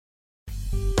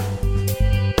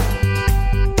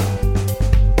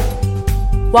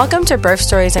Welcome to Birth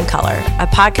Stories in Color, a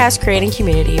podcast creating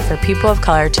community for people of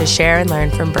color to share and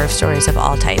learn from birth stories of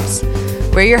all types.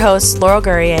 We're your hosts, Laurel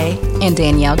Gurrier and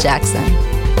Danielle Jackson.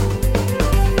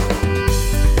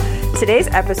 Today's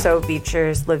episode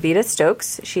features Levita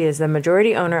Stokes. She is the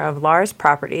majority owner of Lars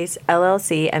Properties,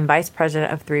 LLC, and vice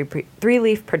president of Three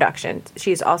Leaf Productions.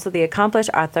 She is also the accomplished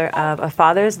author of A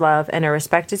Father's Love and a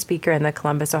respected speaker in the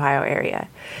Columbus, Ohio area.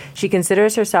 She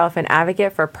considers herself an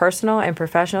advocate for personal and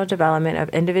professional development of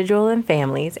individuals and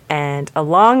families, and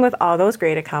along with all those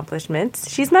great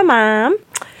accomplishments, she's my mom.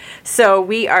 So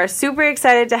we are super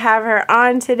excited to have her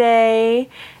on today,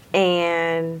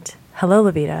 and hello,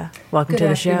 Levita. Welcome to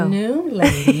the show. Good afternoon,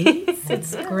 ladies.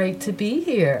 It's great to be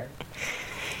here.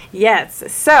 Yes.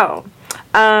 So,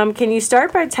 can you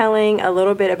start by telling a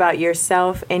little bit about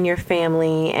yourself and your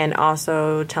family, and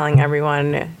also telling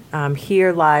everyone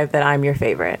here live that I'm your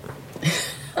favorite?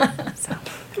 So,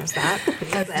 there's that.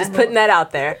 Just putting that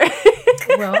out there.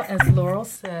 Well, as Laurel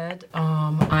said,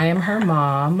 I am her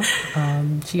mom.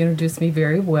 She introduced me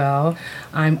very well.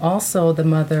 I'm also the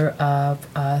mother of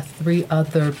three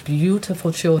other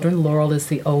beautiful children. Laurel is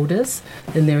the oldest.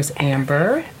 Then there's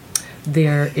Amber.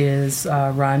 There is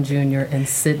Ron Jr. and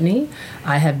Sydney.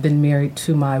 I have been married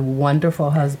to my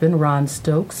wonderful husband, Ron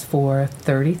Stokes, for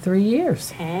 33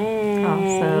 years. Hey.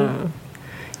 Awesome.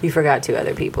 You forgot two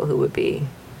other people who would be.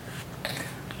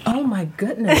 Oh, my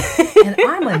goodness. And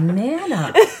I'm a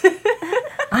nana.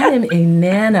 I am a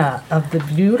nana of the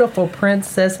beautiful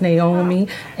Princess Naomi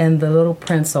and the little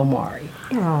Prince Omari.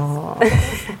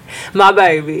 Aww. My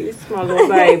babies. My little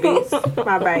babies.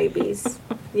 My babies.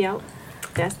 Yep.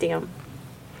 That's them.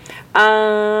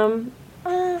 Well,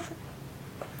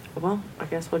 I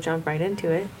guess we'll jump right into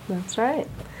it. That's right.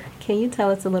 Can you tell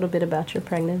us a little bit about your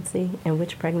pregnancy, and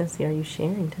which pregnancy are you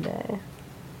sharing today?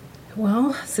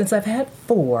 Well, since I've had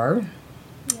four,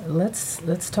 let's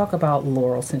talk about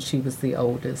Laurel, since she was the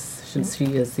oldest, since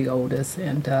she is the oldest.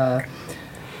 And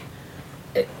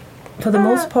for the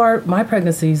most part, my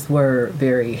pregnancies were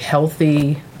very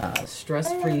healthy,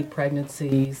 stress-free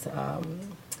pregnancies.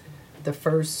 The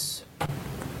first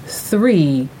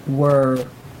three were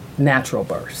natural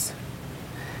births.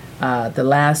 The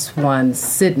last one,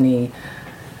 Sydney,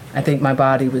 I think my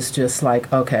body was just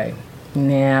like, okay,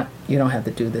 nah, you don't have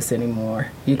to do this anymore.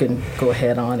 You can go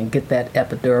ahead on and get that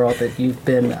epidural that you've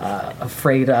been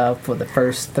afraid of for the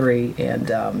first three. And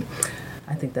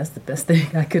I think that's the best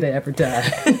thing I could have ever done.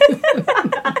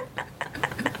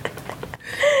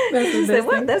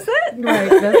 That's it? Right,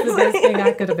 that's the best thing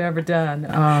I could have ever done.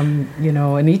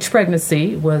 And each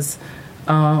pregnancy was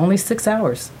only 6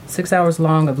 hours. 6 hours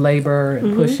long of labor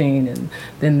and pushing, and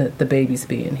then the babies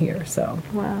being here. So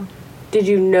wow. Did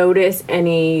you notice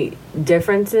any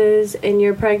differences in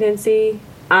your pregnancy?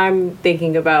 I'm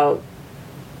thinking about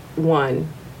one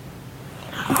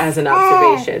as an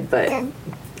observation, but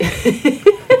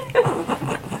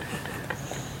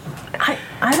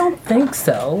I don't think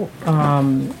so.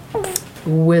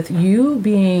 With you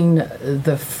being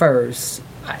the first,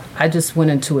 I just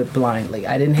went into it blindly.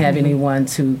 I didn't have anyone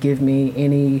to give me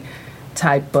any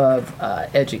type of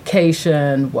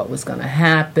education, what was going to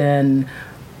happen.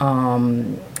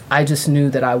 I just knew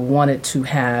that I wanted to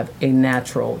have a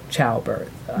natural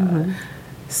childbirth.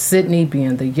 Sydney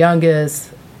being the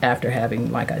youngest, after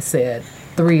having, like I said,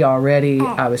 three already,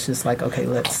 I was just like, okay,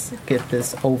 let's get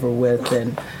this over with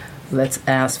and let's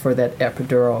ask for that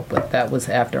epidural. But that was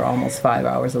after almost 5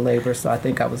 hours of labor, so I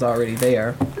think I was already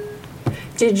there.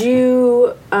 Did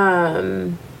you,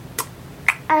 like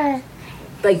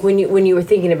when you were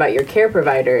thinking about your care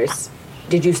providers,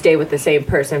 did you stay with the same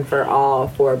person for all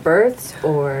four births,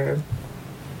 or?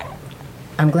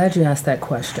 I'm glad you asked that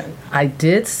question. I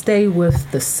did stay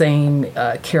with the same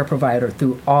care provider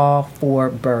through all four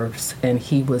births, and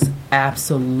he was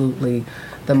absolutely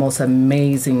the most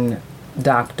amazing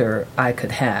doctor I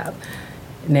could have.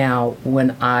 Now,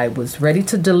 when I was ready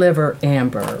to deliver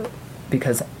Amber,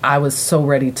 because I was so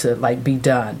ready to be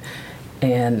done,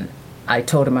 and I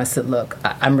told him, I said, look,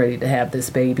 I'm ready to have this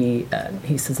baby.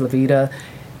 He says, Levita,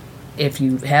 if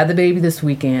you have the baby this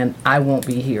weekend, I won't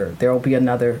be here. There will be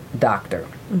another doctor.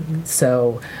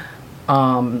 So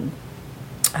I'm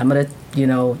going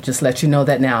to, just let you know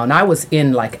that now. And I was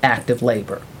in active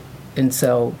labor. And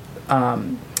so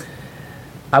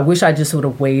I wish I just would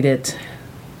have waited,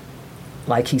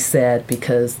 like he said,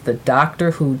 because the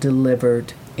doctor who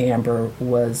delivered Amber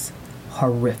was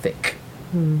horrific.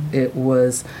 It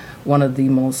was one of the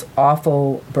most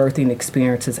awful birthing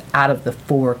experiences out of the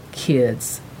four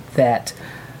kids that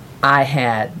I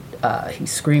had. He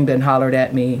screamed and hollered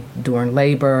at me during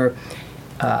labor.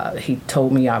 He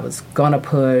told me I was gonna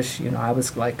push. I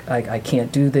was like, I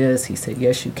can't do this. He said,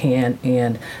 yes, you can.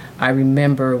 And I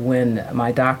remember when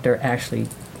my doctor actually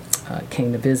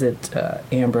came to visit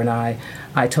Amber and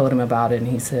I told him about it, and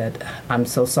he said, I'm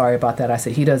so sorry about that. I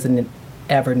said, he doesn't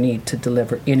ever need to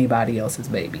deliver anybody else's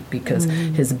baby, because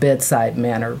his bedside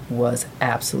manner was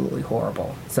absolutely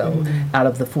horrible. So out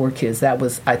of the 4 kids, that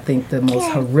was, I think, the most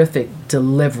horrific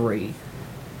delivery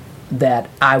that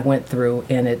I went through,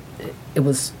 and it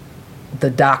was the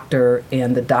doctor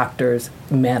and the doctor's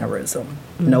mannerism,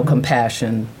 no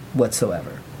compassion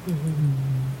whatsoever.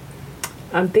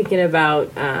 I'm thinking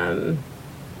about,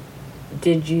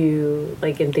 did you,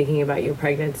 like, in thinking about your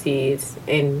pregnancies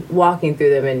and walking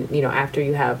through them, and, after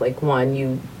you have, like, one,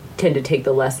 you tend to take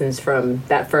the lessons from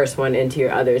that first one into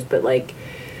your others, but, like,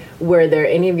 were there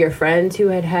any of your friends who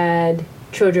had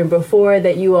children before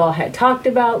that you all had talked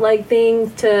about, like,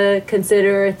 things to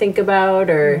consider or think about,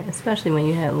 or especially when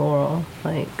you had Laurel,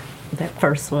 like that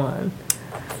first one?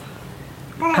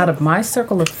 Out of my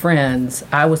circle of friends,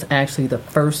 I was actually the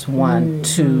first one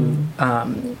to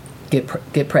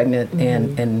get pregnant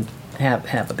and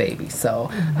have a baby. So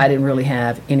I didn't really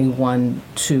have anyone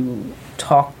to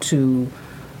talk to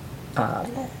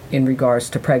in regards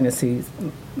to pregnancies.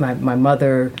 My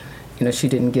mother, she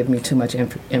didn't give me too much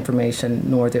information,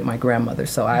 nor did my grandmother.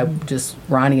 So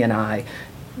Ronnie and I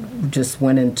just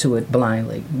went into it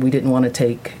blindly. We didn't want to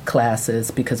take classes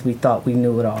because we thought we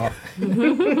knew it all.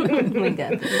 We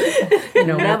got this.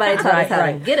 Nobody taught us how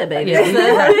to get a baby. Yeah,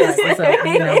 right.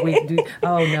 So, we do.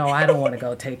 Oh no, I don't want to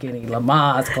go take any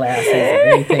Lamaze classes or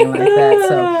anything like that.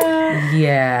 So,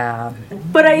 yeah.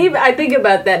 But I think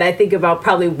about that. And I think about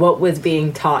probably what was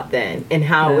being taught then, and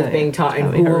how it was being taught,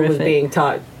 and who it was being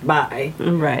taught by.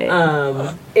 Right.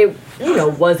 It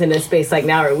wasn't a space like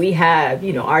now where we have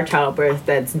our childbirth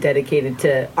that's dedicated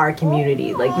to our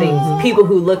community, like things, people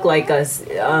who look like us,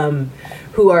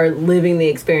 who are living the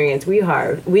experience we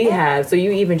have. So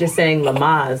you even just saying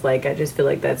Lamaze, like, I just feel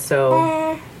like that's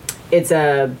so. It's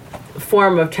a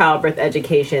form of childbirth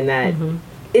education that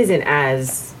isn't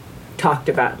as talked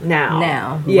about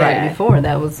now. Right before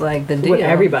that was like the deal. What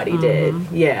everybody did.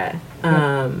 Yeah.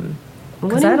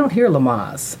 Because I don't hear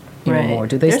Lamaze anymore. Right.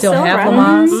 Do they They're still have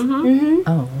around. Lamaze?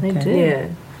 Oh, okay. They do. Yeah.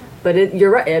 But you're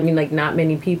right. I mean, like, not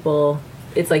many people.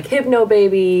 It's like hypno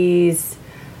babies.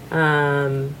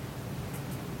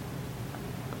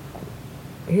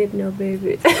 Hypno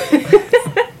babies.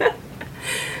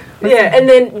 Yeah, and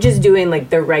then just doing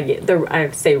like I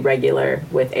say regular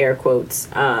with air quotes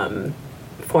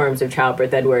forms of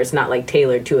childbirth ed, where it's not like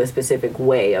tailored to a specific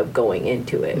way of going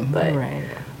into it. But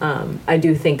I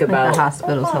do think about like the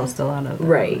hospitals host a lot of them.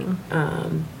 Right.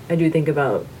 I do think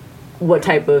about what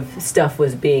type of stuff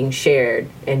was being shared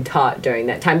and taught during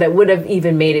that time that would have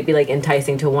even made it be like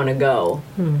enticing to want to go.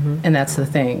 And that's the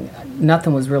thing.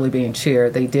 Nothing was really being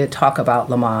shared. They did talk about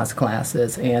Lamaze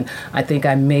classes, and I think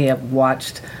I may have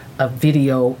watched a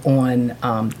video on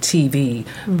TV,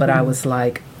 but I was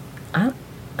like, I'm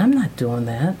not doing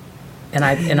that. And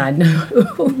I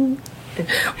knew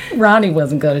Ronnie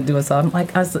wasn't going to do it, so I'm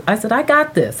like, I said, I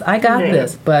got this.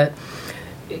 this. But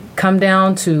come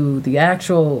down to the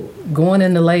actual going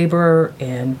into labor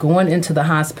and going into the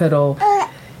hospital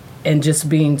and just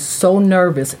being so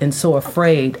nervous and so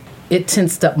afraid, it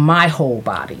tensed up my whole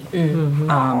body.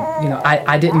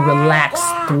 I didn't relax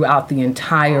throughout the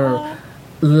entire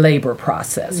labor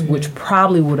process, which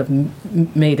probably would have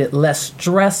made it less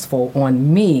stressful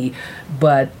on me.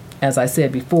 But as I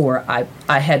said before,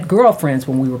 I had girlfriends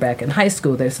when we were back in high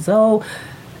school. They said, oh,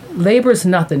 labor's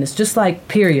nothing. It's just like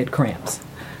period cramps.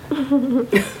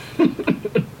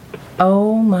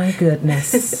 Oh my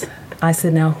goodness. I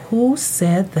said, now who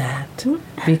said that?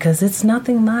 Because it's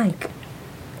nothing like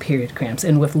period cramps.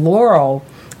 And with Laurel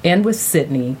and with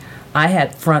Sydney, I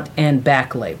had front and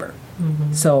back labor.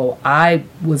 So I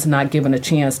was not given a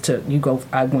chance to,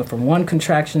 I went from one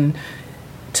contraction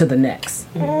to the next.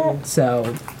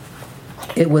 So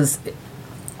it wasn't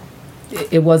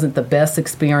the best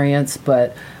experience,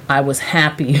 but I was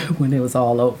happy when it was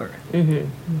all over.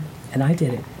 And I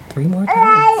did it 3 more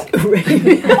times.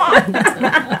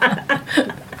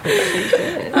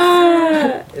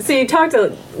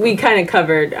 So we kind of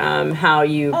covered how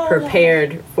you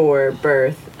prepared for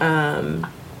birth.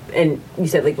 And you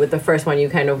said, like, with the first one, you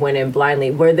kind of went in blindly.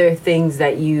 Were there things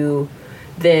that you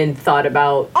then thought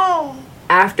about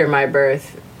after my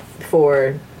birth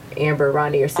for Amber,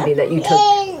 Ronnie, or Sydney that you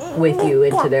took with you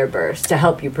into their births to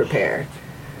help you prepare?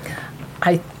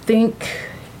 I think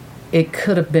it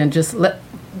could have been just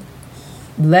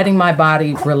letting my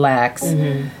body relax,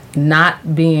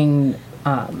 not being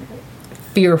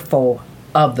fearful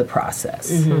of the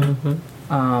process.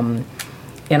 Mm-hmm.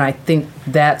 And I think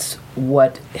that's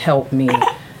what helped me,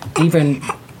 even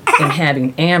in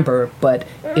having Amber, but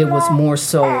it was more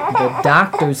so the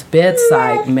doctor's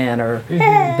bedside manner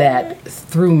that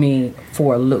threw me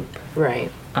for a loop.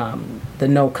 Right. The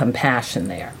no compassion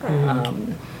there.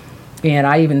 And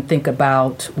I even think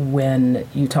about when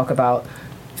you talk about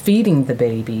feeding the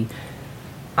baby,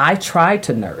 I tried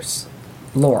to nurse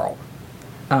Laurel,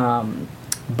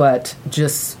 but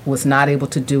just was not able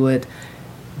to do it,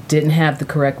 didn't have the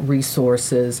correct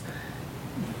resources.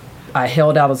 I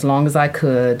held out as long as I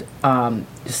could,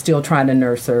 still trying to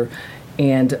nurse her.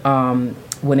 And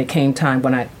when it came time,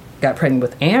 when I got pregnant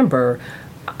with Amber,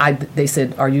 they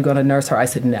said, "Are you going to nurse her?" I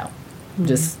said, "No,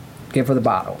 just give her the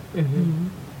bottle."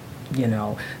 You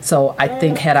know, so I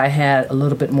think had I had a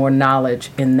little bit more knowledge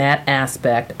in that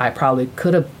aspect, I probably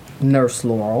could have nursed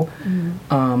Laurel,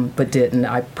 but didn't.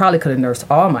 I probably could have nursed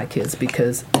all my kids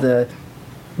because the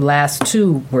last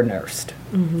two were nursed,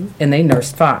 and they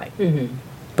nursed fine.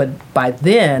 But by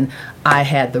then, I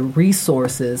had the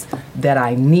resources that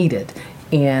I needed,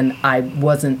 and I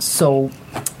wasn't so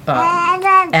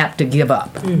apt to give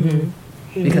up.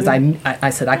 Because I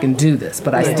said, I can do this,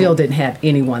 but I still didn't have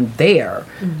anyone there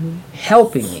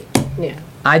helping me. Yeah.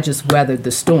 I just weathered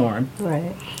the storm.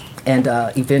 Right. And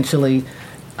eventually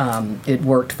it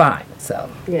worked fine. So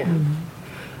Yeah.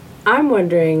 I'm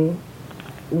wondering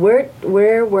where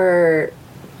were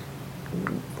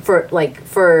for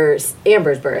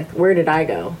Amber's birth, where did I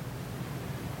go?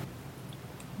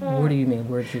 what do you mean?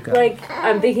 Where'd you go? Like,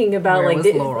 I'm thinking about Where like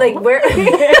was Laurel? like where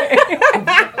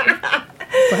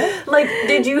like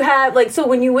did you have like, so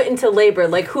when you went into labor,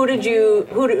 like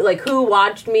who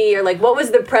watched me, or like what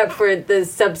was the prep for the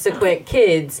subsequent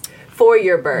kids for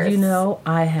your birth? You know,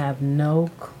 I have no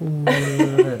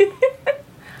clue.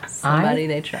 Somebody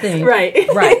they trust. Right.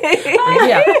 Right.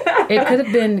 Yeah. It could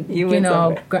have been, You you went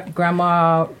know, somewhere.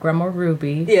 Grandma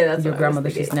Ruby. Yeah, that's your what I was grandmother.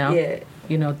 thinking. She's now, Yeah.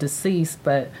 you know, deceased,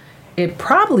 but it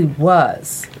probably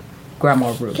was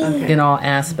Grandma Ruby in all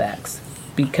aspects,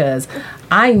 because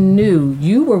I knew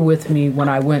you were with me when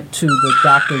I went to the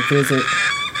doctor visit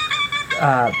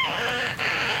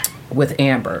with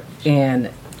Amber,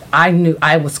 and I knew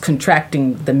I was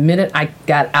contracting the minute I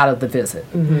got out of the visit.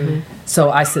 So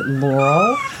I said,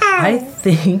 Laurel, I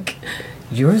think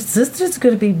your sister's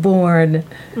going to be born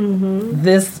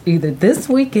either this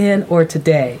weekend or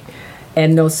today.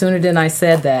 And no sooner than I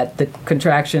said that, the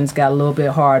contractions got a little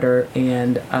bit harder,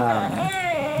 and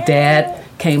Dad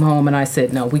came home, and I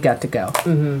said, no, we got to go.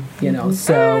 You know,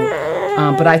 so,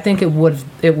 but I think it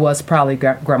was probably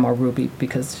Grandma Ruby,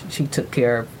 because she took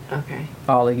care of Okay.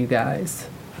 all of you guys.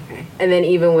 Okay. And then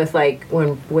even with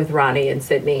with Ronnie and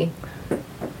Sydney,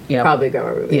 Yeah, probably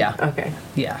Grandma Ruby. Yeah. Okay.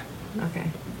 Yeah. Okay.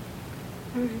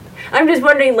 I'm just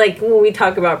wondering, like, when we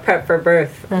talk about prep for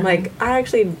birth, I'm like, I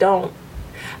actually don't.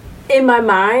 In my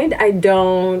mind, I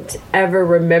don't ever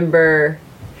remember.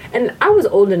 And I was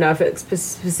old enough,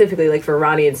 specifically, like, for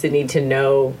Ronnie and Sydney to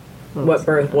know what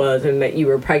birth was and that you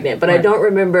were pregnant. But I don't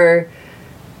remember,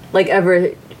 like,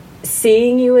 ever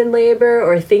seeing you in labor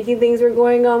or thinking things were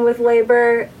going on with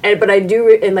labor. But I do,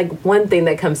 and like one thing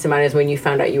that comes to mind is when you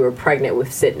found out you were pregnant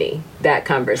with Sydney, that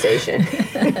conversation.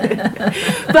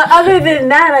 But other than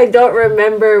that, I don't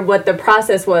remember what the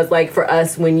process was like for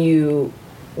us when you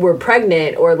were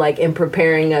pregnant, or like in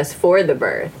preparing us for the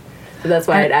birth. So that's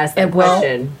why I'd asked that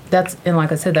question. And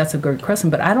like I said, that's a good question,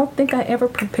 but I don't think I ever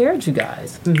prepared you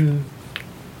guys.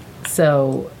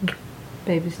 So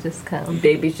Babies just come.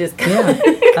 Babies just come.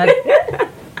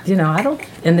 yeah, I don't.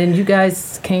 And then you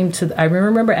guys came to. I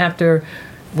remember after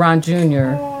Ron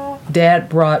Jr., Dad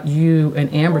brought you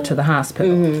and Amber to the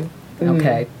hospital.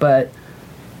 Okay, but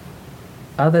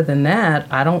other than that,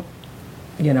 I don't.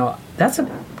 That's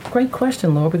a great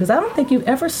question, Laura, because I don't think you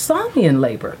ever saw me in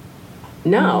labor.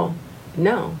 No.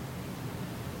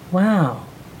 Wow.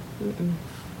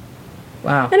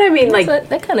 Wow. And I mean, like, So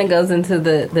that kind of goes into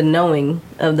the knowing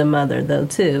of the mother, though,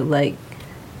 too. Like,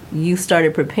 you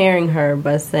started preparing her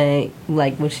by saying,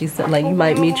 like, when she said, like, you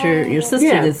might meet your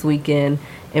sister this weekend,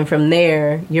 and from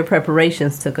there, your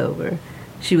preparations took over.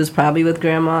 She was probably with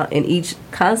Grandma, and each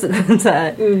consequent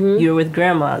time, you were with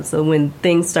Grandma. So when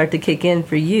things start to kick in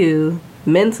for you,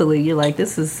 mentally, you're like,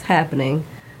 this is happening.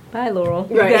 Bye, Laurel.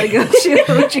 You gotta go chill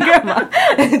with your grandma.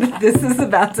 This is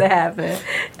about to happen.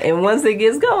 And once it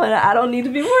gets going, I don't need to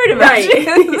be worried about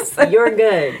you. So you're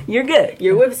good. You're good.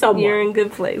 You're with someone. You're in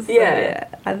good place. So, Yeah.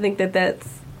 I think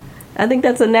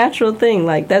that's a natural thing.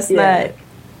 Like, that's not,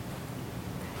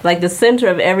 like, the center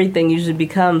of everything usually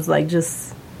becomes, like,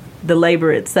 just the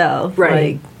labor itself.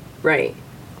 Right. Like, Right.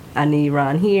 I need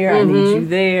Ron here, I need you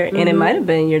there. And it might have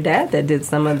been your dad that did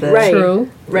some of the True.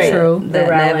 that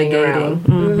rallying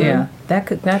navigating. Yeah, that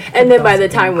could. And then by the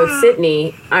time with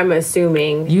Sydney, I'm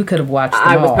assuming you could have watched them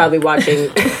I was all. probably watching.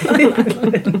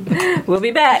 We'll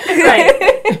be back. Right.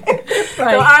 So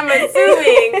I'm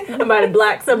assuming I might have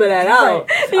blacked some of that out.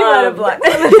 You might have blocked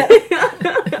some of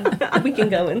that. We can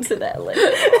go into that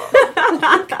later.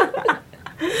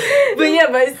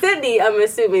 But Sydney, I'm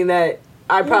assuming that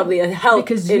I probably helped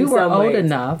because in you were some old ways.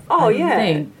 enough. Oh, I yeah.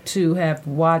 think to have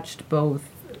watched both.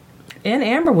 And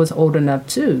Amber was old enough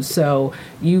too, so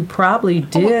you probably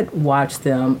did watch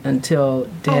them until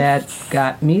Dad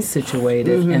got me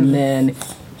situated, and then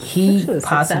he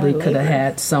possibly could have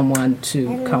had someone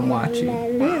to come watch you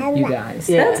guys.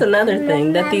 Yeah. That's another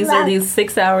thing, that these are these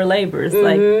 6-hour labors.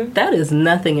 Like, that is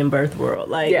nothing in birth world.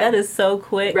 Like, that is so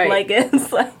quick. Right. Like,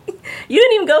 it's like, you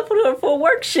didn't even go through a full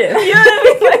work shift. You know what I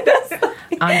mean? Like, that's like,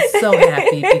 I'm so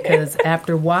happy because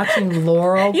after watching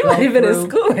Laurel you go might have been in through-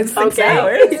 school in 6 Okay.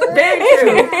 hours. Very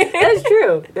true. That's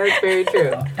true. That's very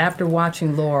true. After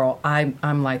watching Laurel,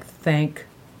 I'm like, thank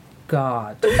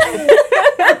God.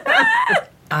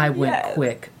 I went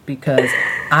quick because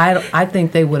I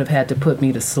think they would have had to put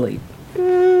me to sleep.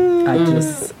 I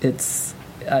just, it's,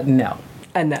 no.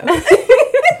 I know.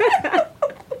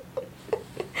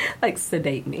 Like,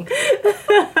 sedate me.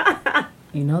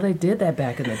 You know they did that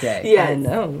back in the day. Yes. I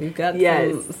know. We've got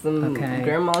some Okay.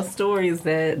 grandma stories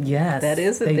that that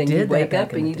is the they thing. did You that wake back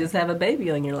up in and the you day. just have a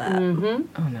baby on your lap.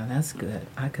 Oh no, that's good.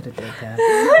 I could have did that.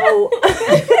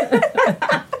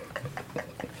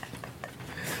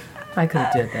 I could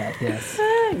have did that. Yes.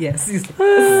 Yes.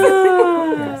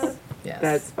 Yes.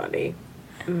 That's funny.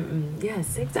 Yeah,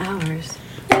 6 hours.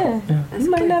 Yeah. You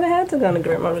might not have had to go to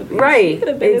grandma. Right, You could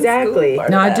have been in school exactly. part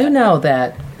of Now I that. do know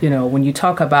that when you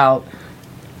talk about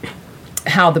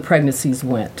how the pregnancies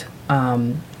went,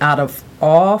 out of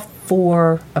all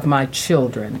 4 of my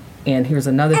children, and here's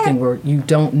another thing where you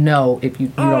don't know if you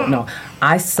don't know.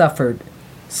 I suffered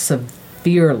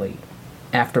severely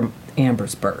after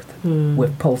Amber's birth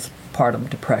with postpartum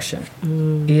depression.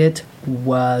 It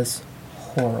was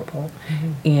horrible.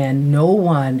 And no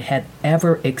one had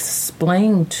ever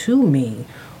explained to me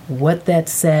what that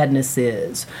sadness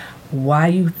is, why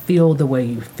you feel the way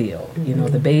you feel.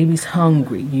 The baby's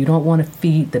hungry. You don't want to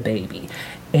feed the baby.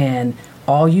 And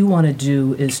all you want to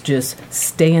do is just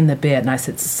stay in the bed. And I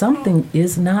said, something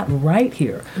is not right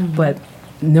here. But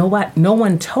no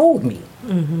one told me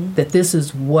that this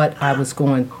is what I was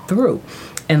going through.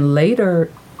 And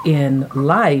later in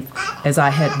life, as I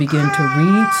had begun to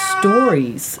read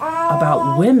stories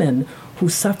about women who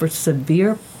suffered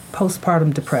severe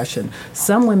postpartum depression,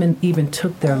 some women even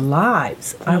took their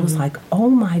lives. I was like, oh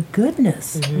my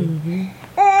goodness.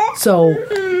 So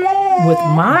with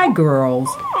my girls,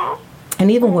 and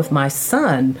even with my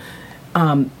son,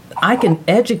 I can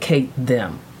educate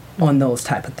them on those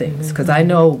type of things, because I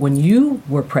know when you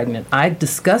were pregnant, I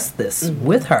discussed this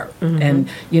with her, and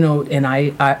and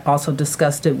I also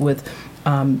discussed it with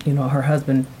her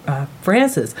husband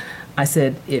Francis. I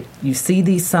said, if you see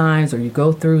these signs, or you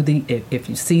go through if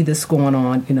you see this going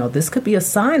on, this could be a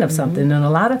sign of something. And a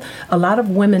lot of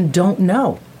women don't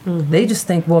know. They just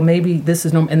think, well, maybe this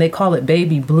is normal, and they call it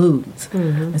baby blues.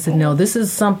 I said, no, this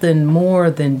is something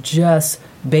more than just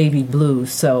baby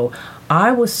blues. So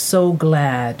I was so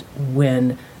glad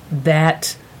when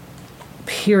that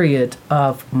period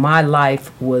of my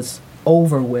life was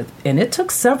over with, and it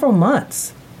took several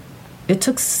months. It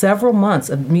took several months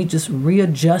of me just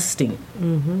readjusting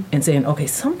and saying, okay,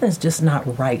 something's just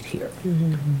not right here.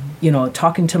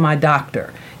 Talking to my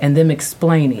doctor and them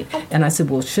explaining. And I said,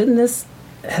 well, shouldn't this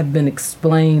have been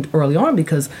explained early on?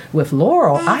 Because with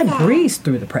Laurel, I breezed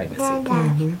through the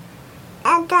pregnancy.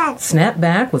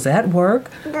 Snapback was at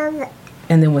work.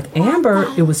 And then with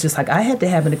Amber, it was just like I had to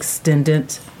have an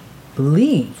extended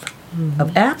leave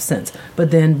of absence.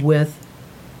 But then with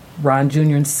Ron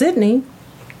Jr. and Sydney,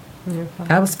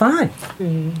 I was fine.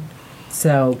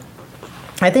 So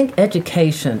I think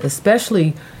education,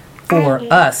 especially for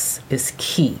us, is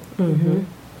key.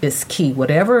 Is key.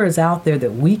 Whatever is out there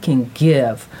that we can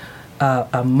give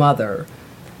a mother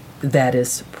that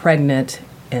is pregnant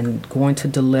and going to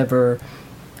deliver,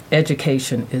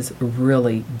 education is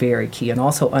really very key. And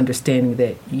also understanding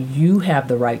that you have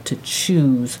the right to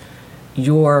choose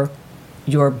your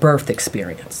birth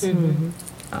experience.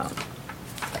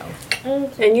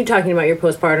 And you talking about your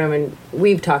postpartum, and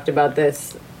we've talked about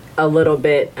this a little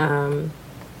bit,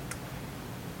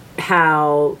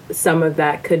 how some of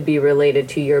that could be related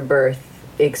to your birth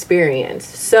experience.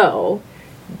 So,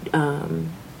 do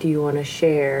you want to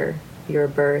share your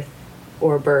birth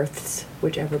or births,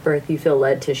 whichever birth you feel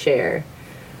led to share.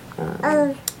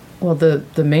 Well,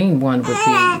 the main one would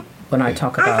be when I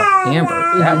talk about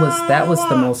Amber. That was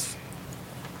the most.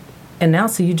 And now,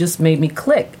 so you just made me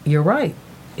click. You're right.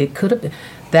 It could have been.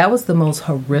 That was the most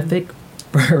horrific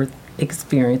birth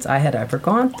experience I had ever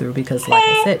gone through because, like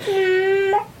I said,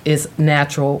 it's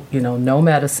natural, no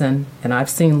medicine. And I've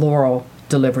seen Laurel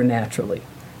deliver naturally.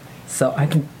 So I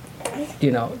can,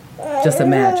 just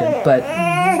imagine. But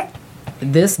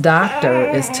this doctor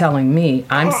is telling me,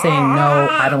 I'm saying, no,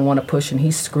 I don't want to push. And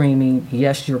he's screaming,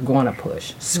 yes, you're going to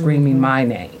push, screaming my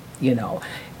name,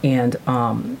 And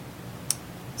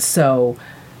so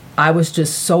I was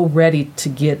just so ready to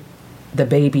get the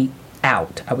baby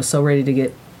out. I was so ready to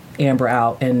get Amber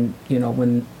out. And,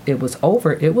 when it was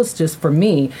over, it was just for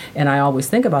me, and I always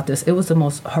think about this, it was the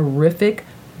most horrific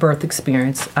birth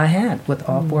experience I had with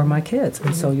all four of my kids.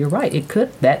 And so you're right, it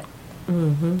could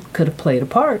have played a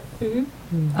part.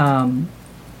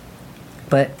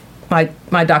 But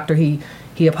my doctor, he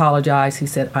apologized. He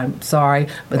said, I'm sorry.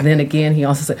 But then again, he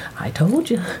also said, I told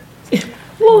you.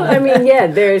 Well, I mean, yeah,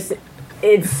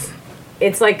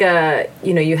 it's like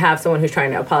you have someone who's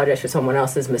trying to apologize for someone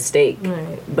else's mistake.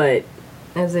 Right. But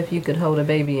as if you could hold a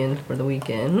baby in for the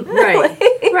weekend. Right.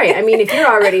 Right. I mean, if you're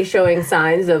already showing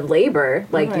signs of labor,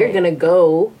 you're going to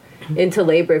go into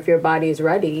labor if your body's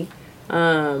ready.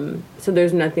 So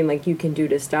there's nothing you can do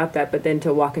to stop that, but then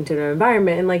to walk into the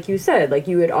environment and like you said,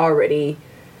 you had already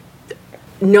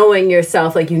knowing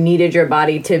yourself, you needed your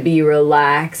body to be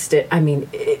relaxed. I mean,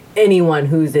 anyone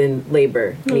who's in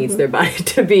labor needs their body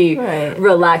to be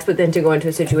relaxed, but then to go into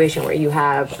a situation where you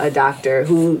have a doctor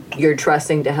who you're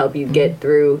trusting to help you get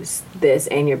through this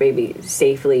and your baby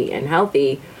safely and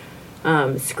healthy,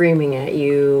 screaming at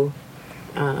you,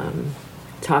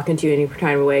 talking to you in any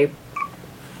kind of way.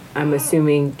 I'm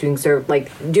assuming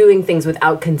doing things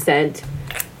without consent.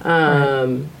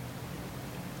 That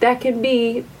could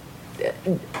be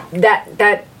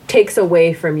that takes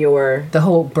away from the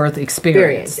whole birth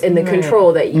experience and the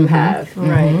control that you have.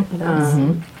 Right.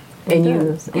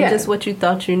 And just what you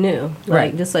thought you knew.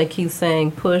 Just like he's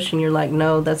saying push and you're like,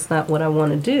 no, that's not what I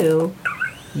want to do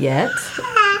yet.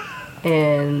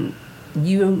 And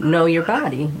you know your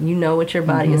body. You know what your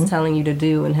body is telling you to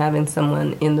do, and having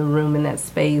someone in the room in that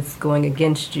space going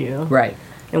against you. Right.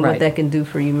 And what that can do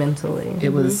for you mentally. It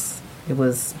was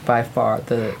by far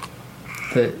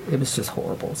it was just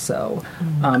horrible. So,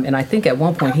 and I think at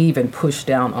one point he even pushed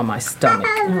down on my stomach,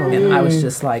 and I was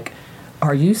just like,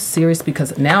 "Are you serious?"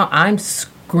 Because now I'm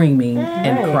screaming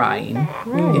and crying,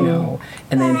 and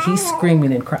then he's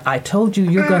screaming and crying. I told you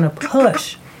you're gonna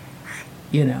push,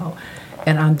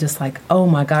 and I'm just like, oh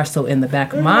my gosh. So in the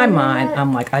back of my mind,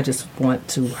 I'm like, I just want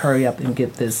to hurry up and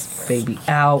get this baby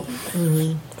out,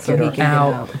 get her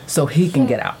out, so he can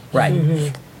get out,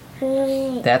 right?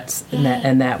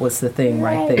 That was the thing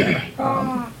right there.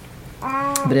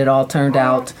 But it all turned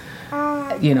out,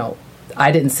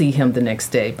 I didn't see him the next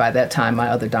day. By that time, my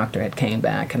other doctor had came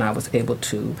back, and I was able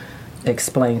to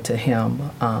explain to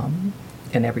him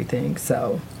and everything.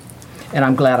 So, and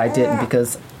I'm glad I didn't,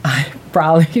 because I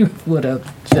probably would have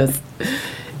just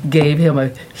gave him a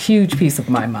huge piece of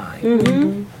my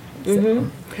mind. So.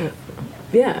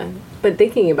 Yeah, but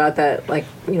thinking about that,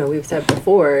 we've said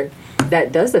before,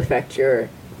 that does affect your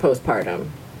postpartum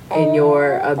and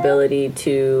your ability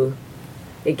to,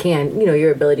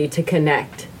 your ability to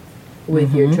connect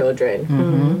with your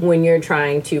children when you're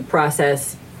trying to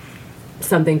process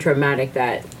something traumatic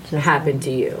that happened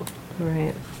to you.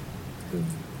 Right.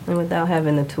 And without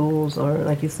having the tools, or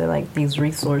like you said, these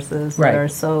resources that are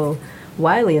so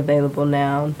widely available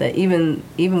now, that even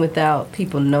without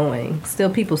people knowing,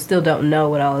 people still don't know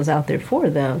what all is out there for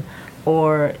them.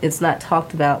 Or it's not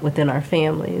talked about within our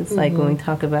families. Like when we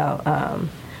talk about,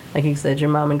 like you said, your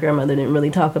mom and grandmother didn't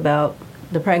really talk about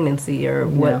the pregnancy or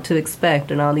what to expect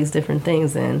and all these different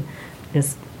things. And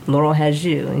just Laurel has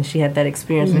you, and she had that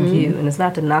experience with you. And it's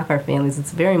not to knock our families.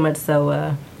 It's very much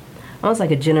so almost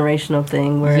like a generational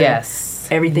thing where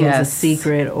everything is a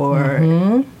secret,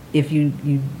 or if you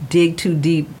dig too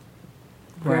deep,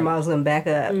 grandma's gonna back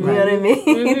up. You know what I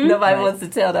mean? Nobody wants to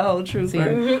tell the whole truth.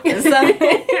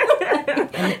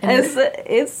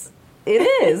 It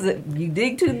is. You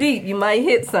dig too deep, you might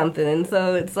hit something, and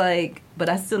so it's like, but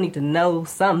I still need to know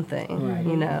something,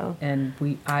 And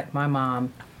my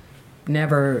mom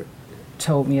never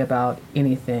told me about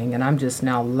anything, and I'm just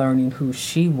now learning who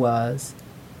she was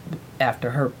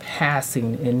after her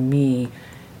passing, and me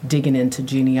digging into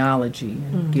genealogy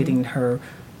and getting her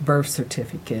birth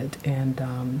certificate.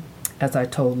 And as I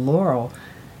told Laurel,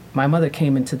 my mother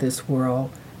came into this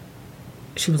world,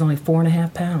 she was only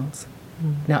 4.5 pounds.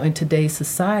 Now, in today's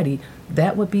society,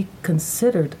 that would be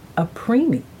considered a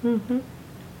preemie.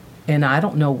 And I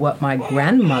don't know what my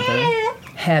grandmother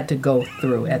had to go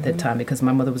through at that time, because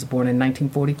my mother was born in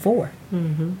 1944.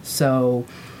 So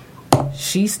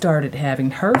she started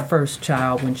having her first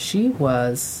child when she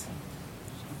had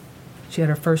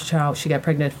her first child, she got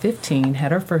pregnant at 15,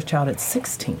 had her first child at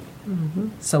 16.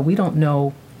 So we don't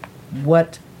know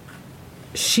what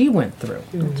she went through.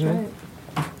 That's right.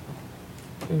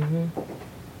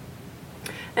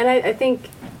 And I think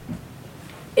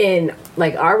in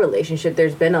like our relationship,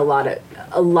 there's been a lot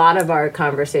of our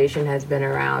conversation has been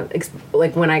around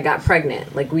like when I got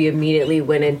pregnant. Like we immediately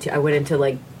went into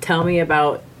like, tell me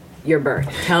about your birth.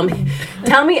 Tell me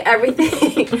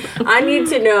everything. I need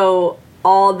to know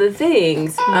all the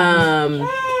things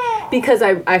because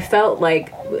I felt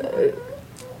like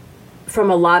from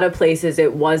a lot of places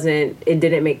it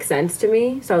didn't make sense to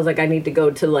me. So I was like, I need to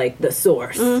go to like the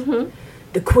source.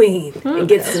 The queen and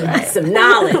get some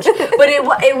knowledge. But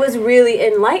it was really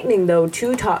enlightening though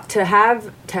to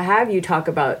have you talk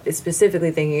about,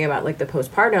 specifically thinking about like the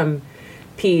postpartum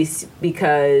piece,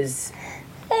 because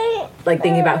like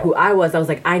thinking about who I was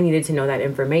like, I needed to know that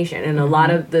information. And a lot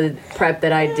of the prep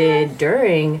that I did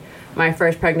during my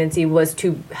first pregnancy was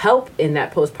to help in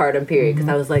that postpartum period, because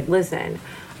I was like, listen,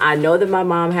 I know that my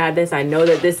mom had this. I know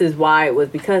that this is why it was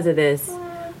because of this.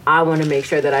 I want to make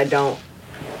sure that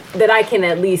that I can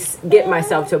at least get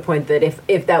myself to a point that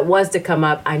if that was to come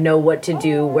up, I know what to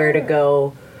do, where to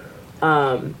go.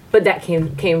 But that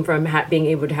came from being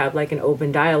able to have like an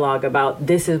open dialogue about,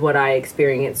 this is what I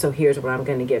experienced, so here's what I'm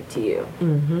going to give to you.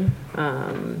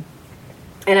 And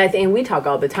I think we talk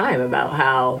all the time about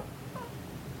how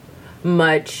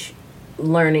much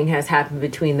learning has happened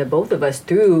between the both of us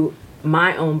through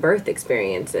my own birth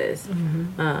experiences.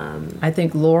 I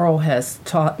think Laurel has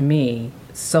taught me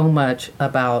so much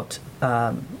about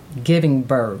giving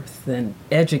birth and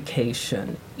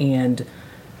education, and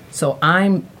so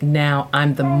I'm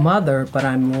the mother, but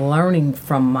I'm learning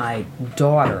from my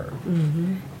daughter,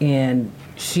 and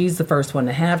she's the first one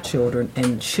to have children,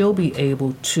 and she'll be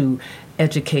able to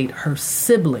educate her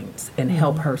siblings and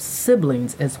help her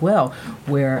siblings as well,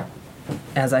 where,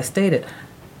 as I stated,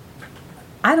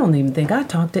 I don't even think I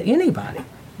talk to anybody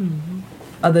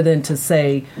other than to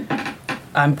say,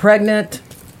 I'm pregnant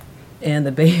and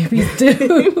the baby's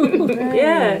due.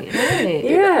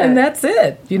 Yeah. And that's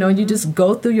it. You know, you just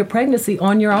go through your pregnancy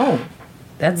on your own.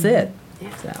 That's it.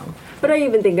 Yeah. So. But I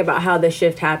even think about how the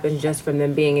shift happened just from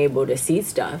them being able to see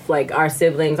stuff. Like our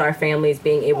siblings, our families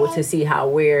being able to see how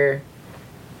we're,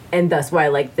 and that's why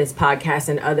like this podcast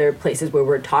and other places where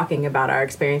we're talking about our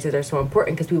experiences are so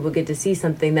important, because people get to see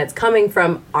something that's coming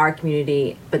from our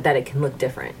community, but that it can look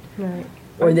different. Right.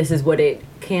 Or this is what it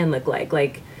can look like.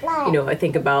 Like, you know, I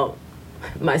think about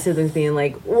my siblings being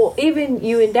like, well, even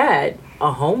you and Dad,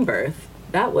 a home birth,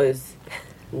 that was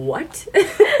what?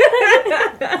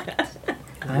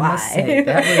 I must say,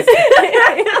 that was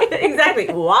exactly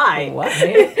why?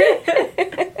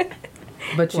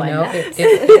 But you know,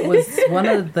 it was one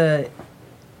of the.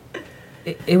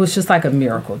 It was just like a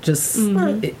miracle. Just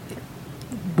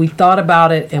we thought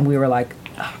about it and we were like,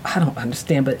 oh, I don't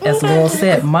understand. But as Laurel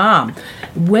said, Mom,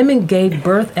 women gave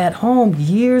birth at home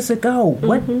years ago.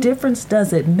 What difference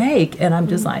does it make? And I'm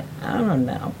just like, I don't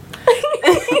know.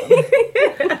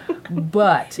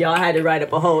 But y'all had to write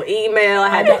up a whole email. I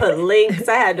had to put links.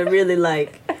 I had to really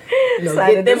like, you know,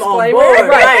 get them on board.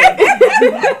 Right.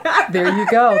 There you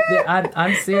go.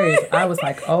 I'm serious. I was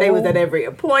like, oh. They was at every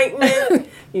appointment.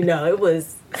 You know, it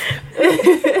was.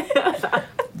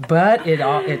 But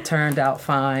it turned out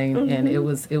fine, and it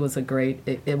was a great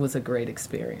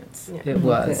experience. Yeah. It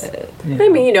was. Yeah. I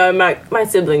mean, you know, my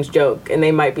siblings joke, and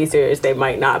they might be serious, they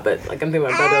might not. But like, I'm thinking my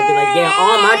brother will be like, "Yeah,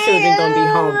 all my children gonna be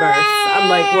home births." I'm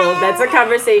like, well, that's a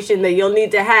conversation that you'll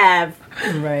need to have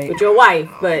with your wife.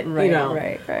 But you know,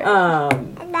 but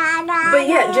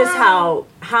yeah, just how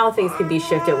things can be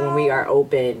shifted when we are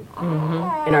open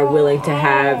and are willing to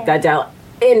have that dialogue.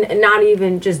 And not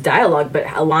even just dialogue, but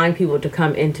allowing people to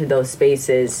come into those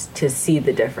spaces to see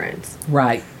the difference.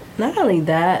 Right. Not only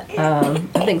that, I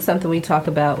think something we talk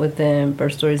about within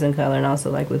Birth Stories in Color and also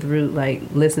like with Root, like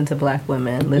listen to Black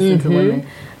women, listen to women.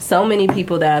 So many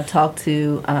people that I've talked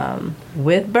to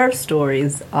with birth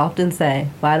stories often say,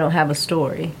 well, I don't have a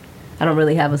story. I don't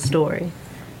really have a story.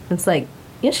 It's like,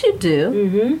 yes, you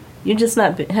do. You just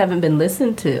haven't been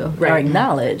listened to or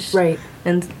acknowledged. Right.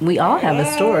 And we all have a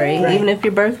story, even if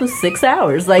your birth was 6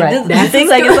 hours. Like this thing,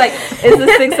 like it's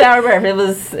a 6 hour birth. It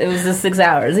was just 6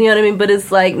 hours. You know what I mean? But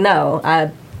it's like, no,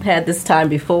 I had this time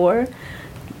before.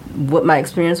 what my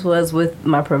experience was with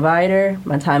my provider,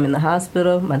 my time in the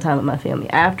hospital, my time with my family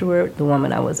afterward, the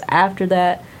woman I was after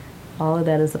that, all of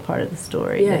that is a part of the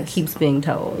story that keeps being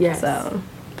told. Yes. So.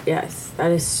 Yes,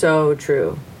 that is so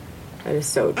true. That is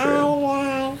so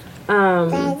true.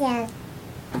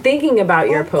 Thinking about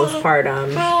your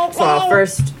postpartum, so I'll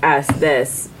first ask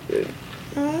this.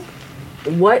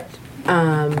 What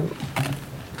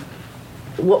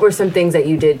were some things that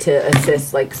you did to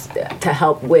assist, like, to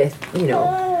help with,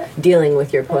 dealing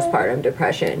with your postpartum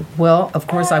depression? Well, of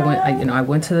course, I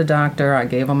went to the doctor. I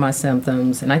gave them my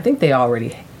symptoms, and I think they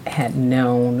already had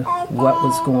known what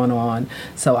was going on.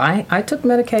 So I took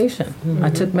medication. Mm-hmm. I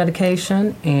took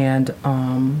medication, and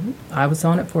I was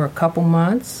on it for a couple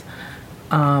months.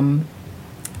 I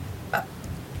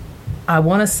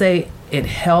want to say it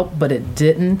helped, but it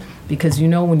didn't, because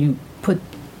when you put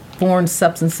foreign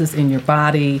substances in your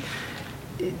body,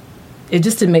 it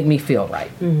just didn't make me feel right.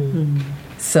 Mm-hmm.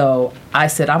 So I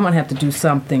said, I'm going to have to do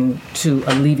something to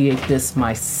alleviate this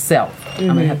myself. Mm-hmm.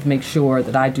 I'm going to have to make sure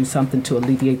that I do something to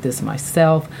alleviate this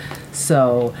myself.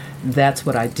 So that's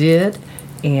what I did.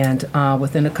 And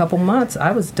within a couple months,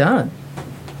 I was done.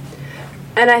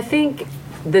 And I think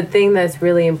the thing that's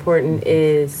really important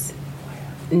is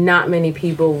not many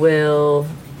people will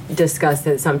discuss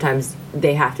that sometimes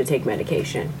they have to take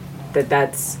medication,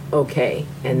 that's okay,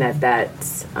 and that's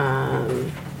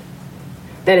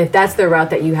that if that's the route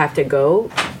that you have to go,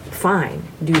 fine,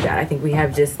 do that. I think we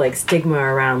have just like stigma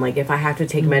around, like, if I have to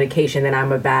take medication, then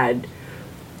I'm a bad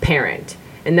parent.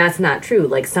 And that's not true.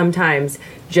 Like, sometimes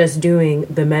just doing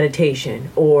the meditation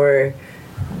or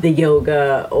the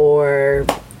yoga or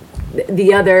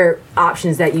the other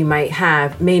options that you might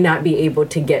have may not be able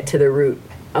to get to the root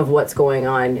of what's going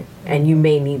on, and you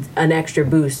may need an extra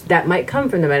boost that might come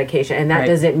from the medication. And that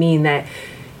doesn't mean that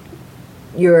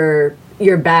you're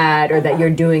bad or that you're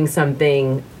doing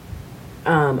something.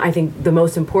 I think the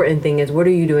most important thing is, what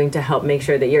are you doing to help make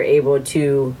sure that you're able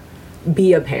to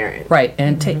be a parent, right,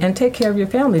 and take care of your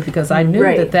family, because I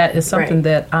knew that is something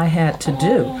that I had to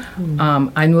do.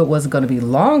 I knew it wasn't going to be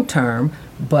long term,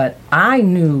 but I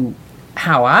knew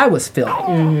how I was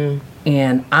feeling,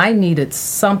 and I needed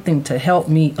something to help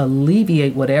me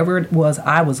alleviate whatever it was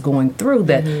I was going through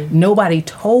that nobody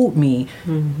told me.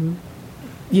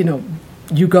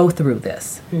 You go through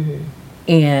this,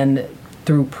 and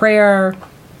through prayer,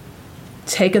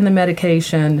 taking the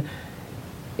medication.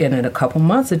 And in a couple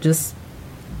months, it just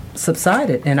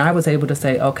subsided. And I was able to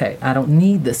say, okay, I don't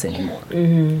need this anymore.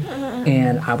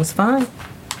 And I was fine.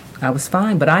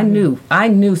 But I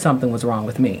knew something was wrong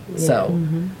with me. Yeah. So,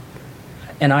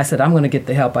 and I said, I'm going to get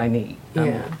the help I need.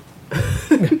 Yeah.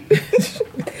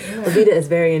 Levita is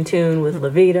very in tune with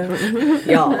Levita.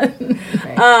 Y'all.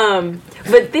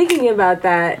 But thinking about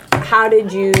that, how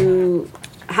did you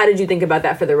think about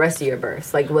that for the rest of your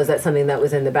births? Like, was that something that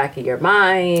was in the back of your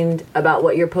mind about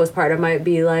what your postpartum might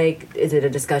be like? Is it a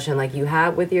discussion like you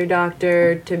have with your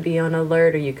doctor to be on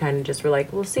alert, or you kind of just were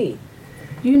like, we'll see?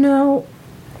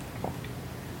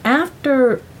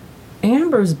 After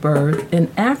Amber's birth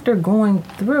and after going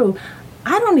through,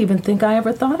 I don't even think I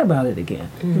ever thought about it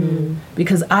again.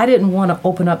 Because I didn't want to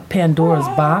open up Pandora's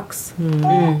box.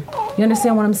 You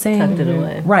understand what I'm saying? Tucked it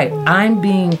away. Right. I'm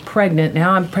being pregnant.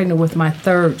 Now I'm pregnant with my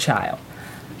third child.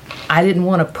 I didn't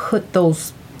want to put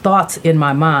those thoughts in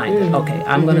my mind. Okay,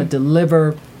 I'm going to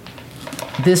deliver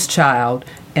this child,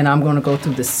 and I'm going to go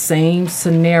through the same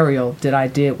scenario that I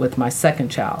did with my second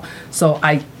child. So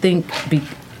I think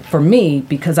for me,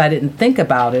 because I didn't think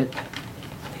about it,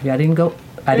 maybe I didn't go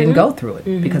through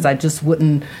it, because I just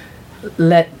wouldn't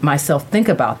let myself think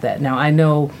about that. Now, I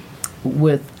know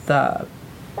with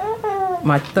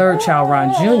my third child,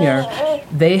 Ron Jr.,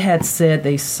 they had said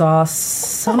they saw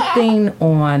something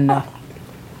on,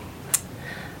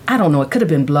 I don't know, it could have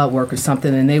been blood work or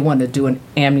something, and they wanted to do an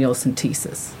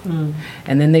amniocentesis.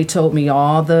 And then they told me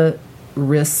all the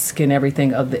risk and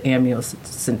everything of the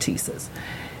amniocentesis.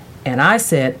 And I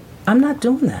said, I'm not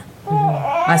doing that.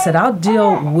 I said, I'll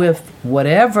deal with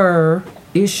whatever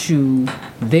issue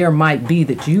there might be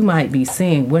that you might be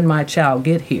seeing when my child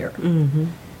get here.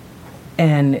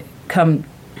 And come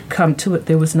to it,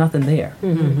 there was nothing there.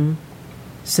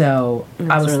 So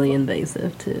I was really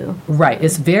invasive too. Right,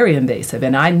 it's very invasive,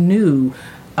 and I knew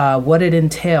what it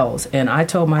entails. And I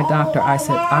told my doctor, I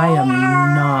said, I am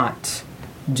not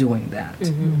doing that.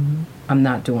 I'm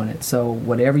not doing it. So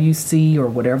whatever you see or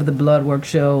whatever the blood work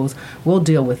shows, we'll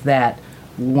deal with that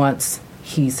once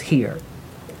he's here.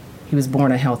 He was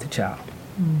born a healthy child.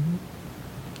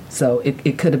 So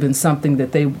it could have been something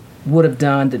that they would have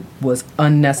done that was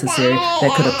unnecessary,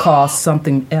 that could have caused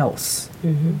something else.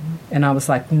 And I was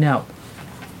like, no,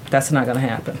 That's not going to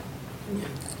happen.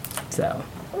 So.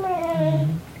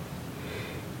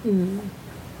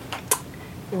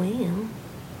 Well,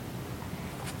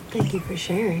 thank you for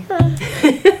sharing.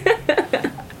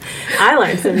 I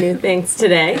learned some new things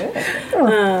today.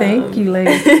 Thank you,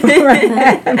 ladies, for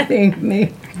having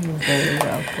me.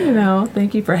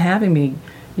 Thank you for having me.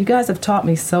 You guys have taught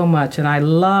me so much, and I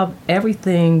love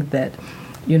everything that,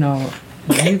 you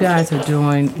guys are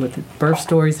doing with Birth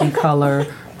Stories in Color,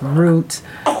 Root,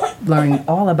 learning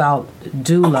all about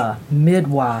doula,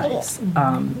 midwives.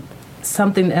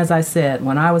 Something, as I said,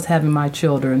 when I was having my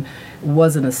children,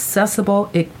 wasn't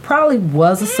accessible. It probably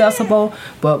was accessible,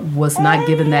 but was not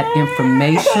given that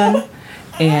information.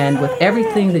 And with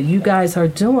everything that you guys are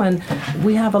doing,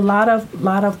 we have a lot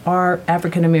of our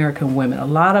African American women, a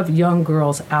lot of young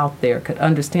girls out there could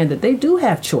understand that they do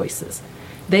have choices.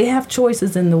 They have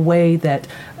choices in the way that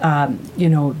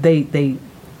they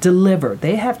deliver.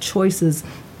 They have choices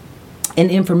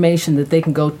and information that they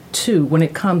can go to when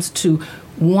it comes to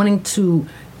wanting to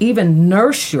even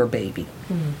nurse your baby,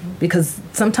 because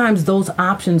sometimes those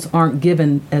options aren't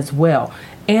given as well.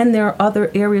 And there are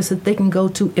other areas that they can go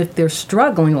to if they're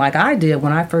struggling, like I did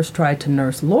when I first tried to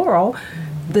nurse Laurel,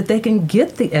 that they can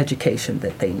get the education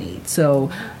that they need.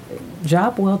 So,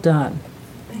 job well done.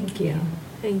 Thank you.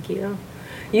 Thank you.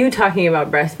 You talking about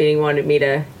breastfeeding wanted me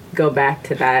to go back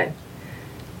to that.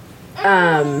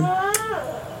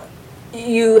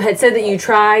 You had said that you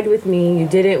tried with me, you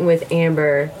didn't with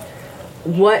Amber.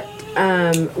 What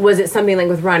was it something like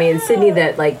with Ronnie and Sydney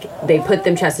that like they put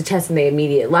them chest to chest and they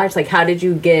immediately latched? Like how did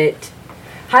you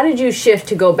shift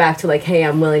to go back to like, hey,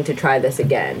 I'm willing to try this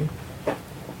again?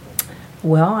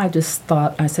 Well,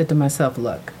 I said to myself,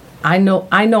 look, I know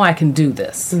I can do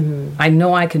this. I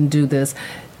know I can do this.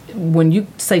 When you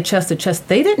say chest to chest,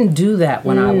 they didn't do that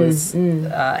when I was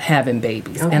having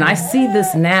babies. Okay. And I see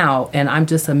this now, and I'm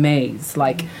just amazed.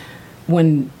 Like,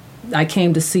 when I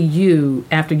came to see you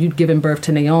after you'd given birth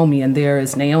to Naomi, and there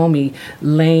is Naomi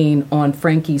laying on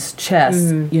Frankie's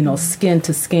chest, skin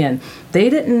to skin. They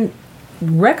didn't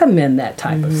recommend that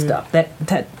type of stuff,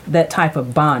 that type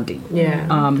of bonding.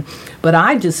 Yeah. But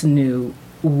I just knew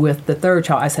with the third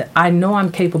child, I said, I know I'm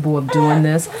capable of doing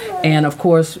this. And of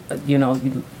course,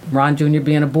 Ron Jr.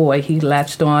 being a boy, he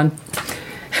latched on,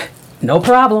 no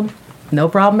problem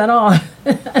at all.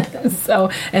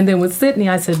 So, and then with Sydney,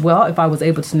 I said, well, if I was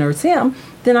able to nurse him,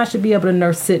 then I should be able to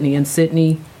nurse Sydney. And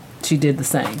Sydney, she did the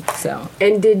same. So.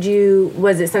 And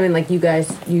was it something like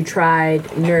you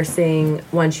tried nursing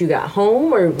once you got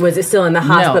home, or was it still in the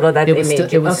hospital that they made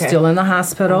you? It was still in the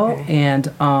hospital, and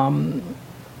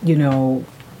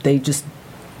they just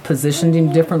positioned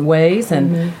him different ways,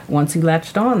 and once he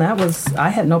latched on, I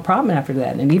had no problem after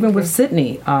that. And even with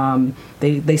Sydney,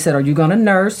 they said, are you going to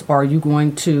nurse or are you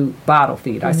going to bottle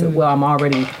feed? I said, well, I'm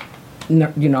already,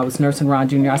 I was nursing Ron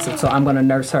Jr. I said, so I'm going to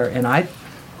nurse her, and I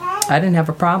didn't have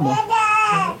a problem.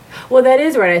 Well, that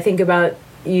is right. I think about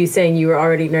you saying you were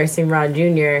already nursing Ron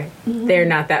Jr. They're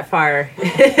not that far.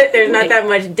 There's not that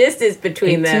much distance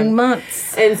between 18 them.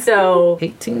 months. And so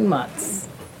 18 months.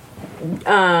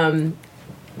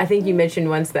 I think you mentioned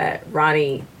once that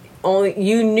Ronnie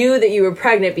you knew that you were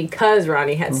pregnant because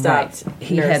Ronnie had stopped nursing.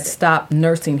 He had stopped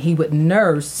nursing. He would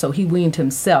nurse, so he weaned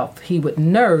himself. He would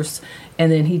nurse,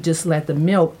 and then he just let the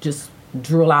milk just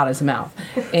drool out his mouth.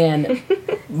 And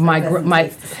my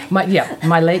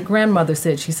late grandmother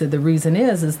said, she said, the reason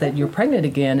is that you're pregnant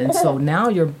again, and so now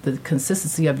the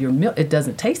consistency of your milk, it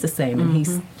doesn't taste the same.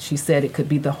 And she said it could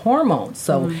be the hormones.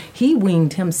 So he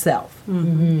weaned himself.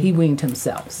 He weaned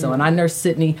himself. So, and I nursed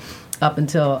Sydney up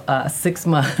until 6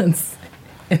 months,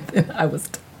 and then I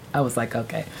was like,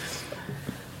 okay,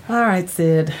 all right,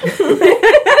 Sid,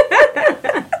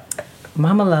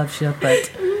 Mama loves you,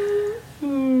 but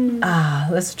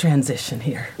let's transition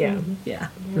here. Yeah.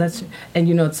 And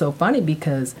it's so funny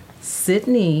because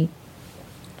Sydney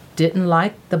didn't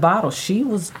like the bottle. She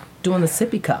was doing the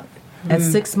sippy cup at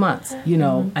 6 months.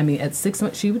 At 6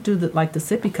 months she would do the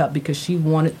sippy cup because she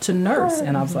wanted to nurse,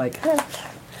 and I was like,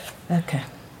 okay,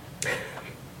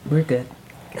 we're good.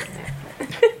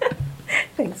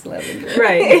 Thanks, loving you.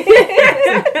 Right.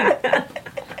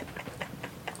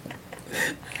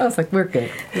 I was like, we're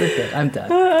good. I'm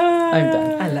done.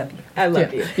 I love you. I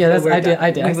love you. Yeah,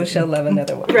 I did. We will show love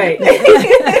another one. Right.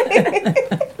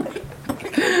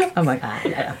 I'm like,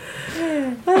 yeah.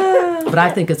 But I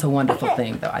think it's a wonderful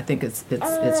thing, though. I think it's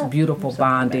beautiful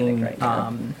bonding, right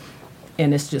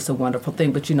and it's just a wonderful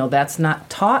thing. But that's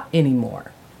not taught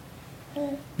anymore.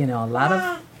 A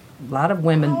lot of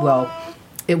women. Well,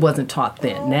 it wasn't taught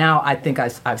then. Now I think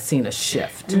I've seen a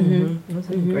shift,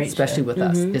 Great especially shift. with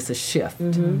us. It's a shift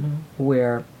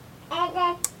where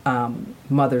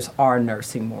mothers are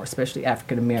nursing more, especially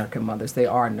African American mothers. They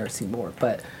are nursing more.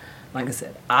 But like I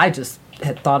said, I just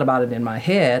had thought about it in my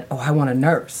head. Oh, I want to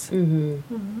nurse.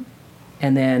 Mm-hmm. Mm-hmm.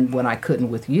 And then when I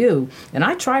couldn't with you, and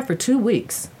I tried for 2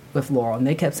 weeks with Laurel, and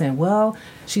they kept saying, well,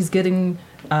 she's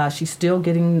still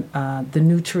getting the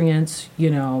nutrients,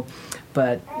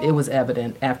 but it was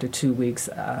evident after 2 weeks.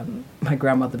 My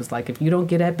grandmother was like, if you don't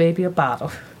get that baby a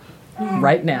bottle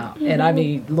right now. And I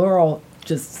mean, Laurel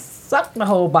just sucked the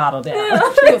whole bottle down.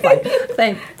 She was like,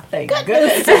 thank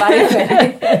goodness.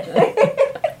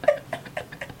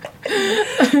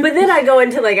 But then I go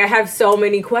into, I have so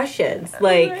many questions.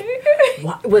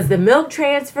 Was the milk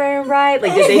transferring right?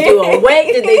 Did they do a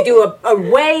weigh? Did they do a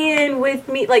weigh-in with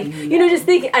me? Just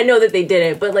thinking. I know that they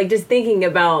didn't, but just thinking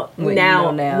about what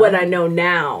I know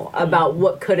now about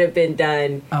what could have been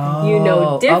done,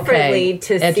 differently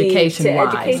to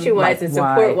education-wise and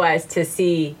support-wise to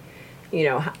see,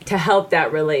 to help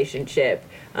that relationship.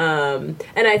 And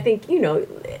I think,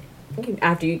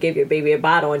 after you gave your baby a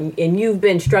bottle and you've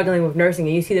been struggling with nursing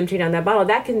and you see them take down that bottle,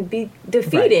 that can be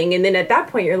defeating. Right. And then at that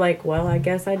point, you're like, well, I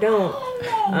guess I don't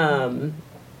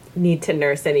need to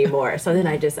nurse anymore. So then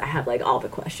I have all the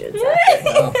questions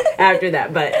after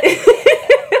that. But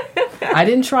I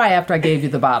didn't try after I gave you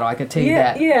the bottle. I could tell you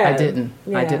that. Yeah. I didn't.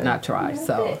 Yeah. I did not try.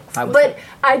 So I was. But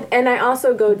I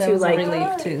also go to a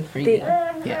relief too for you.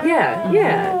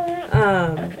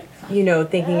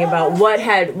 Thinking about what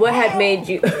had made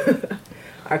you.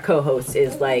 Our co-host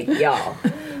is like, y'all.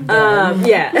 Not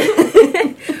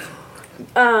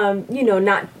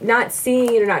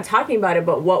seeing it or not talking about it,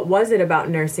 but what was it about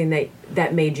nursing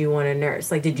that made you want to nurse?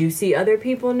 Did you see other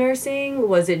people nursing?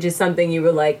 Was it just something you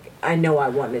were like, I know I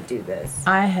want to do this?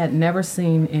 I had never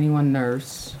seen anyone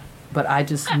nurse, but I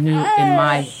just knew in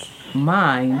my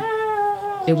mind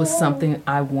it was something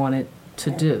I wanted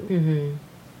to do. Mm-hmm.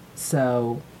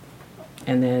 So,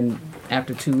 and then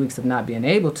after 2 weeks of not being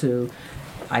able to,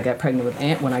 when I got pregnant with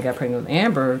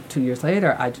Amber 2 years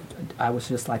later, I was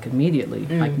just immediately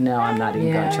no, I'm not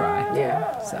even gonna try.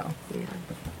 Yeah. So. Yeah.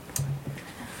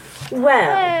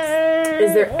 Well,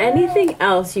 is there anything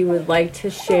else you would like to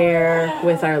share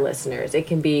with our listeners? It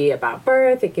can be about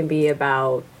birth. It can be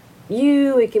about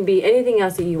you. It can be anything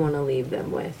else that you want to leave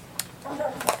them with.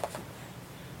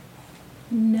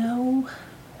 No,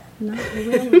 not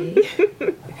really.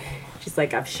 She's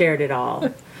like, I've shared it all.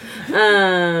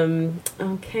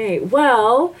 Okay.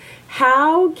 Well,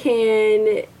 how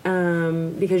can,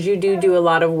 because you do a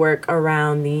lot of work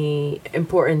around the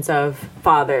importance of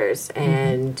fathers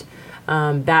and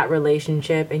that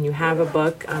relationship, and you have a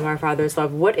book, Our Father's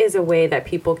Love. What is a way that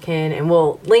people can, and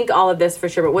we'll link all of this for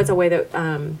sure, but what's a way that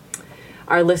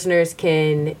our listeners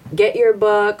can get your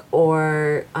book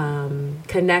or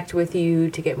connect with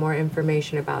you to get more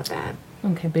information about that?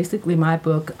 Okay, basically my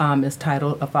book is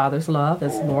titled A Father's Love,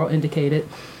 as Laurel indicated,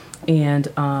 and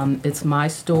it's my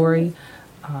story.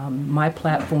 My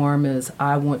platform is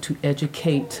I want to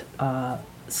educate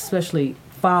especially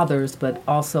fathers, but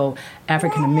also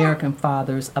African American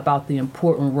fathers about the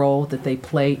important role that they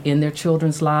play in their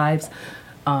children's lives.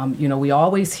 We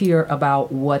always hear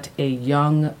about what a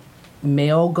young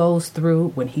male goes through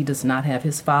when he does not have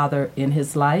his father in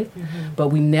his life, but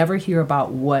we never hear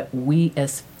about what we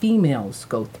as females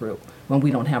go through when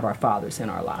we don't have our fathers in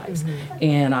our lives.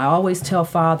 And I always tell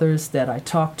fathers that I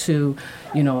talk to,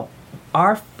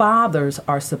 our fathers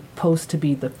are supposed to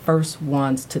be the first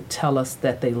ones to tell us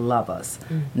that they love us,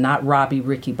 not Robbie,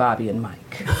 Ricky, Bobby, and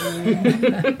Mike.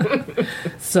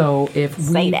 So if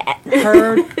we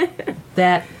heard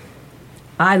that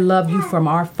I love you from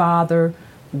our father,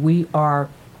 we are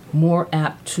more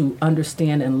apt to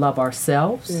understand and love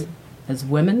ourselves as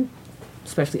women,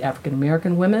 especially African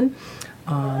American women.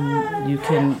 You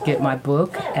can get my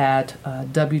book at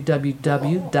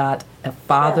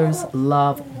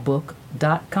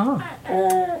www.afatherslovebook.com.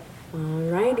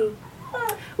 Alrighty.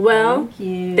 Well,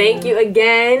 thank you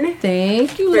again.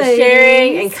 Thank you, for ladies.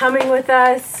 sharing and coming with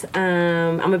us.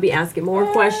 I'm going to be asking more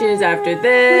questions after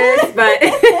this, but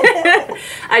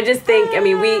I just think,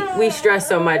 we stress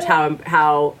so much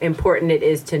how important it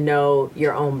is to know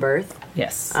your own birth.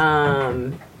 Yes.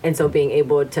 And so being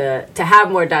able to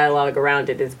have more dialogue around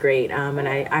it is great. And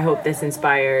I hope this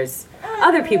inspires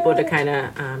other people to kind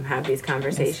of have these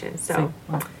conversations. So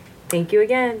thank you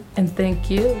again. And thank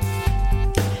you.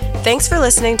 Thanks for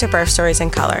listening to Birth Stories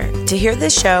in Color. To hear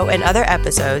this show and other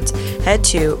episodes, head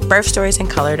to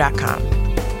birthstoriesIncolor.com.